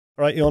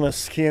Right,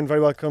 Jonas, Cian, very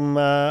welcome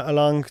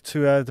along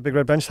to the Big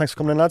Red Bench. Thanks for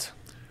coming in, lads.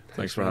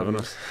 Thanks for having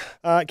us.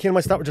 Cian, I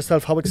might start with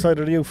yourself. How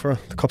excited are you for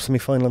the Cup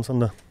semi-final on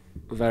Sunday?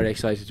 Very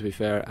excited, to be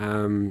fair.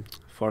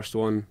 First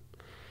one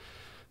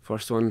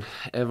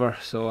ever.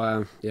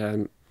 So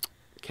yeah,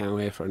 can't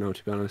wait for it now,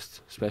 to be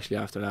honest. Especially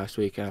after last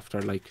week,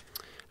 after like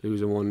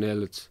losing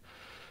 1-0,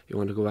 you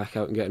want to go back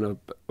out and get a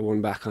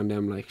one back on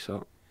them.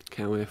 So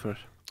can't wait for it.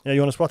 Yeah,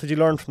 Jonas, what did you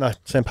learn from that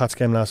St. Pat's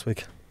game last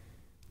week?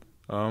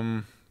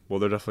 Well,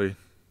 they're definitely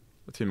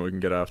a team that we can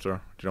get after.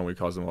 We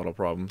caused them a lot of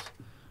problems.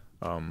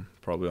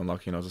 Probably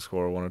unlucky enough to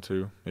score 1 or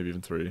 2, maybe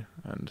even 3.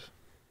 And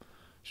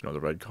the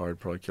red card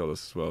probably killed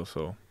us as well.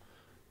 So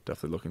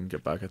definitely looking to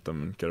get back at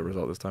them and get a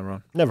result this time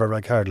around. Never a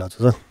red card, lads,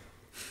 was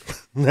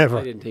it? Never.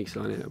 I didn't think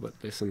so anyway, but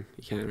listen,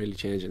 you can't really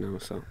change it now,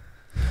 so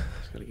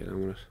just got to get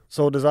on with it.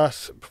 So does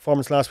that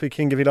performance last week,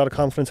 Cian, give you a lot of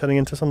confidence heading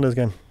into Sunday's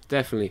game?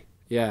 Definitely,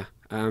 yeah.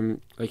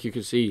 Like you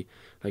could see,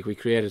 like we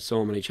created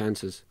so many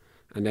chances,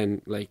 and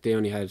then like they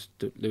only had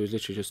there was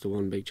literally just the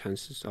one big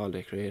chance. That's all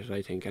they created,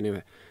 I think,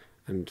 anyway.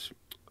 And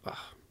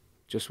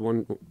just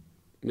a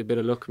bit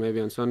of luck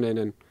maybe on Sunday, and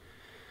then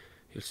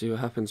you'll see what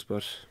happens.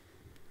 But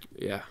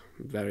yeah,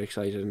 I'm very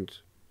excited, and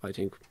I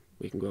think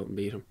we can go out and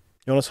beat them.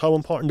 Jonas, how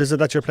important is it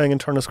that you're playing in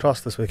Turner's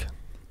Cross this week?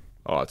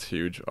 Oh, it's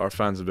huge. Our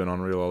fans have been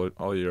unreal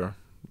all year,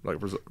 like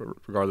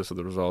regardless of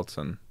the results,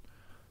 and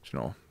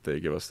they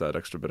give us that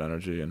extra bit of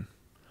energy. And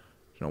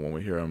when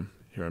we hear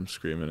them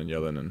screaming and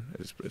yelling, and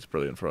it's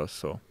brilliant for us.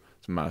 So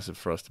it's massive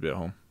for us to be at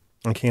home.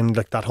 And Cian,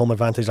 like that home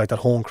advantage, like that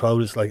home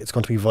crowd, is like it's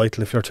going to be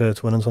vital if you're to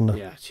win on Sunday.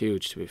 Yeah, it's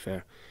huge, to be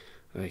fair.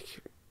 Like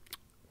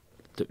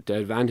the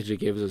advantage it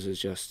gives us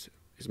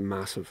is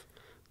massive.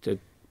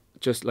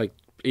 Just like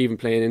even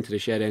playing into the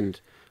shed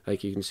end,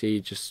 like you can see,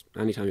 just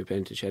anytime you play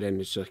into the shed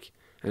end, it's like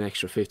an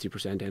extra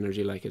 50%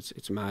 energy. Like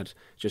it's mad.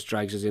 It just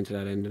drags us into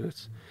that end, and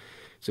it's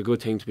a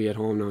good thing to be at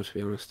home now, to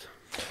be honest.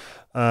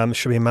 It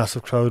should be a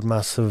massive crowd,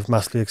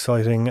 massively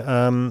exciting.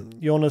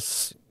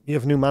 Jonas, you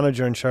have a new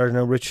manager in charge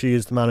now. Richie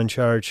is the man in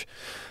charge.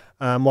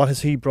 What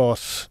has he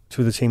brought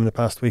to the team in the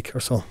past week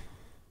or so?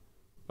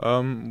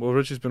 Well,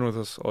 Richie's been with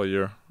us all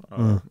year.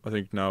 I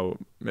think now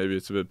maybe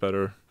it's a bit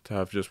better to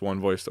have just one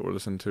voice that we're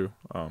listening to.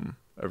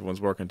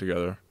 Everyone's working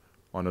together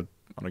on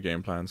a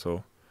game plan,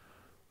 so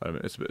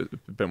it's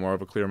a bit more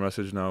of a clear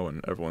message now,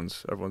 and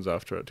everyone's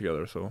after it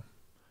together. So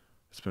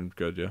it's been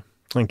good, yeah.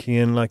 Thank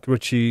you. And like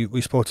Richie,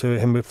 we spoke to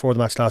him before the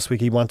match last week.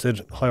 He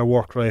wanted higher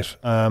work rate,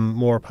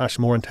 more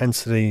passion, more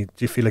intensity. Do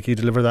you feel like he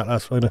delivered that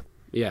last Friday?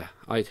 Yeah,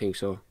 I think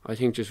so. I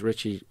think just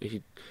Richie,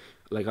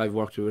 like I've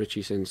worked with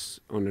Richie since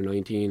under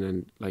 19,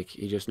 and like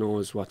he just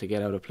knows what to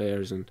get out of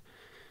players, and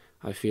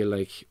I feel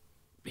like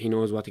he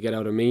knows what to get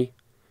out of me,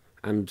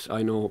 and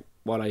I know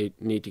what I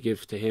need to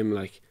give to him.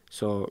 Like,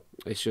 so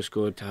it's just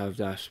good to have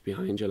that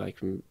behind you, like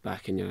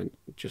backing you, and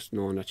just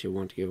knowing that you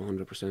want to give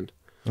 100%.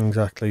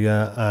 Exactly,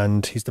 yeah,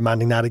 and he's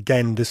demanding that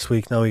again this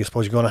week. Now, I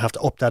suppose you're going to have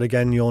to up that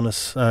again,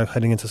 Jonas,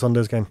 heading into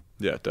Sunday's game.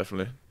 Yeah,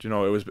 definitely.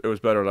 It was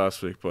better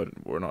last week, but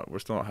we're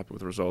still not happy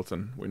with the result,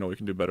 and we know we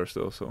can do better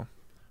still. So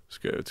it's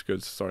good. It's a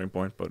good starting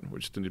point, but we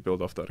just need to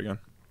build off that again.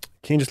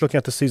 Cian, just looking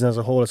at the season as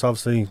a whole, it's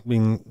obviously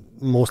been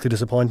mostly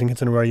disappointing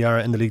considering where you are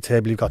in the league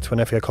table. You've got to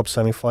an FA Cup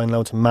semi-final now.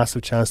 It's a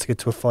massive chance to get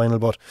to a final,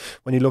 but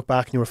when you look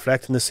back and you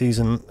reflect on the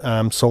season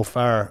so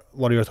far,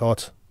 what are your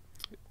thoughts?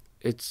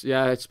 It's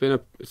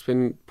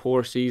been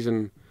poor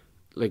season,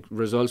 like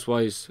results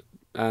wise.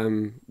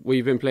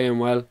 We've been playing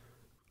well.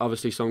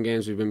 Obviously, some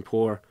games we've been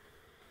poor,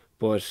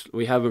 but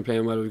we have been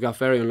playing well. We've got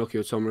very unlucky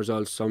with some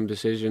results, some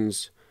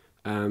decisions.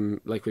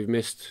 Like we've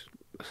missed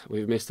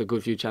a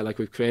good few chances. Like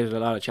we've created a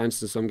lot of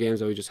chances in some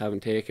games that we just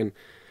haven't taken.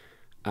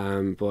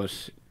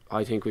 But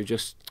I think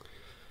it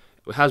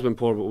has been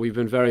poor, but we've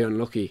been very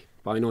unlucky.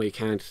 But I know you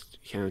can't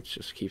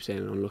just keep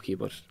saying unlucky,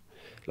 but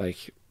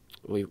like.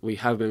 We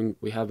have been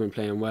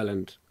playing well,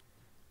 and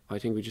I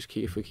think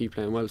if we keep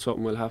playing well,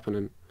 something will happen,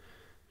 and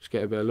just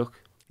get a bit of luck.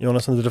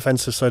 Jonas, on the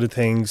defensive side of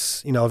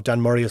things, if Dan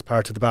Murray is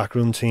part of the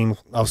backroom team,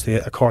 obviously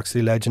a Cork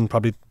City legend,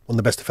 probably one of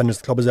the best defenders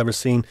the club has ever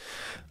seen.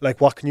 Like,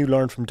 what can you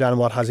learn from Dan?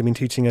 What has he been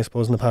teaching, I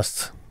suppose, in the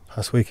past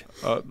week?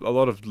 A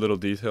lot of little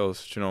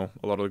details. A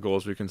lot of the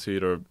goals we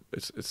concede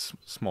it's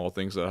small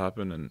things that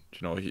happen, and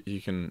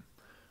he can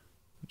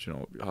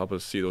help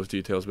us see those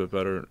details a bit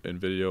better in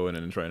video and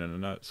in training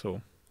and that.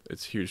 So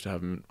it's huge to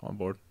have him on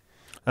board.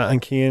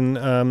 And Cian,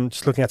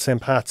 just looking at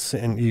St. Pat's,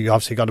 and you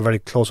obviously got a very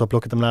close-up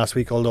look at them last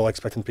week, although I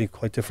expect them to be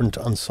quite different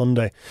on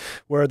Sunday.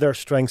 Where are their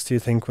strengths, do you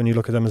think, when you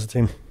look at them as a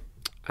team?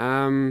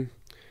 I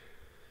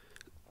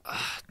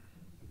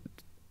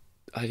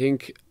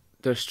think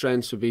their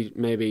strengths would be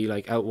maybe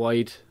like out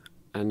wide,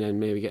 and then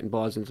maybe getting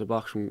balls into the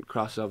box from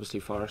crosses.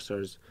 Obviously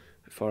Forrester,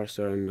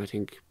 and I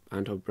think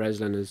Anto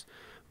Breslin is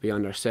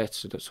beyond their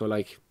sets. So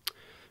like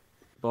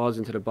balls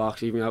into the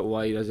box, even out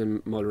wide, as in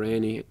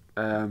Mulroney,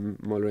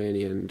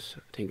 and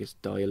I think it's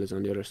Doyle is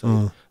on the other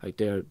side. Like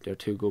they're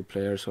two good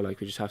players. So like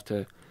we just have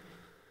to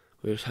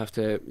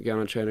get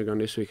on a training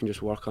ground this week and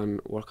just work on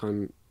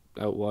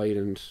out wide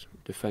and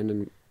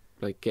defending,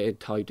 like get it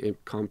tight,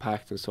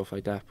 compact and stuff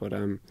like that. But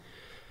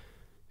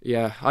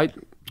Yeah,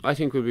 I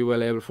think we'll be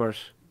well able for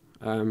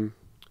it.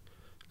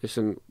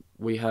 Listen,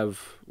 we have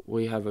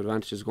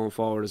advantages going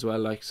forward as well,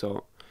 like,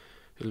 so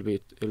it'll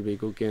be a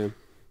good game.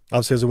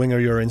 Obviously, as a winger,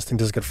 your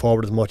instinct is to get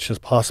forward as much as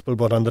possible,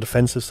 but on the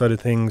defensive side of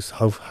things,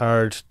 how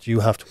hard do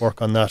you have to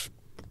work on that,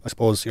 I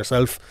suppose,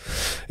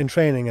 yourself in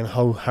training, and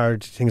how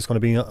hard do you think it's going to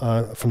be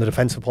from the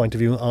defensive point of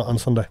view on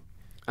Sunday?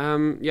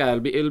 Yeah,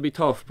 it'll be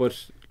tough,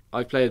 but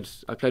I played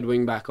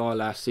wing back all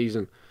last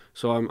season,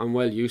 so I'm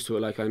well used to it.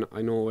 Like,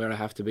 I know where I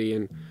have to be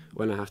and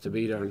when I have to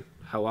be there and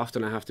how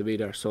often I have to be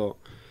there.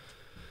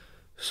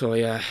 So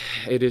yeah,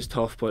 it is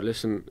tough, but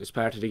listen, it's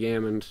part of the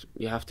game and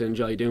you have to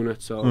enjoy doing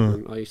it. So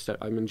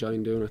I'm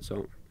enjoying doing it.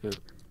 So yeah.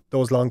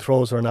 Those long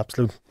throws are an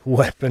absolute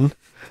weapon.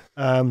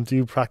 Do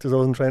you practice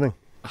those in training?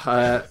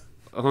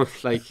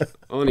 Like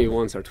only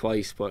once or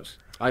twice, but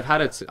I've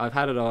had it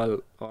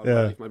all Yeah.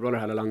 life. My brother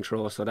had a long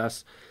throw, so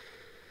that's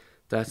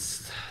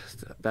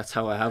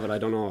how I have it. I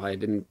don't know, I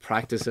didn't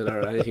practice it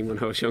or anything when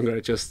I was younger.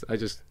 I just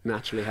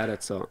naturally had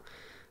it. So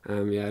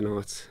yeah,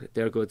 no,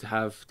 they're good to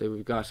have. I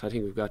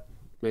think we've got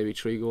maybe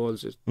 3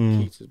 goals.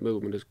 Keith's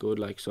movement is good,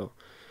 like, so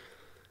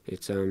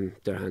it's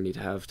they're handy to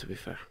have, to be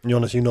fair.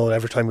 Jonas, you know,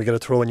 every time we get a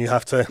throw and you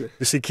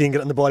see Keane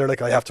get in the ball, you're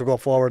like, I have to go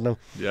forward now.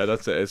 Yeah,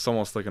 that's it. It's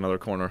almost like another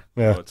corner.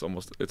 Yeah. It's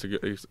a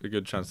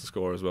good chance to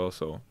score as well.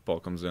 So ball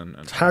comes in. And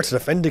it's hard to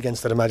defend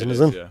against it, imagine,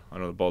 isn't it? Yeah, I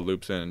know the ball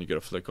loops in and you get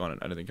a flick on it.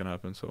 Anything can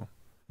happen. So.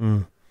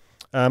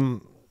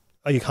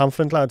 Are you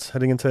confident, lads,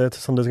 heading into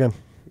Sunday's game?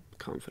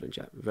 Confident,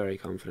 yeah, very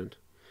confident.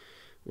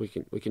 We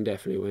can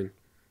definitely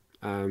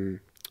win.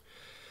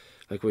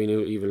 Like, we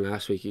knew even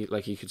last week, you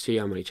could see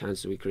how many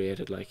chances we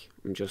created. Like,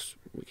 we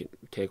can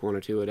take 1 or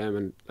 2 of them,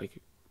 and like,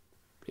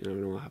 you never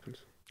know what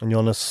happens. And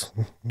Jonas,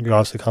 you're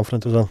obviously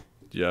confident as well.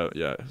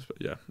 Yeah,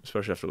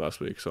 especially after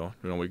last week. So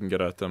we can get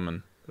at them,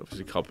 and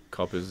obviously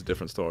cup is a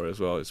different story as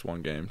well. It's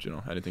one game,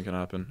 anything can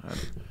happen,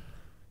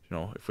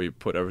 and if we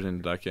put everything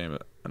into that game,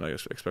 and I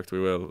expect we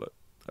will,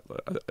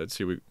 I'd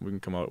see we can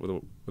come out with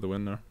a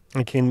win there.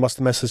 And Keane, what's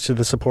the message to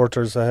the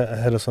supporters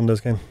ahead of Sunday's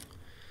game?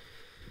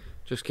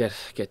 Just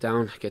get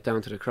down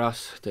to the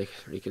cross.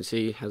 You can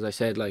see, as I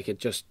said, like, it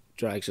just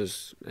drags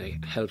us,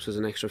 helps us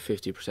an extra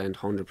 50%,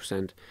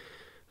 100%.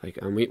 Like,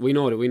 and we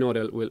know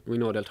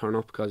they'll turn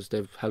up because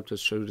they've helped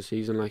us through the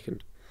season. Like,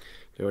 and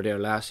they were there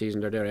last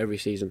season, they're there every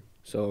season.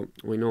 So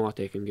we know what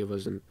they can give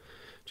us, and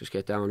just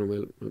get down and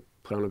we'll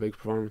put on a big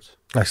performance.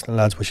 Excellent,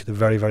 lads. Wish you the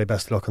very, very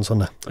best of luck on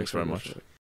Sunday. Thanks very much.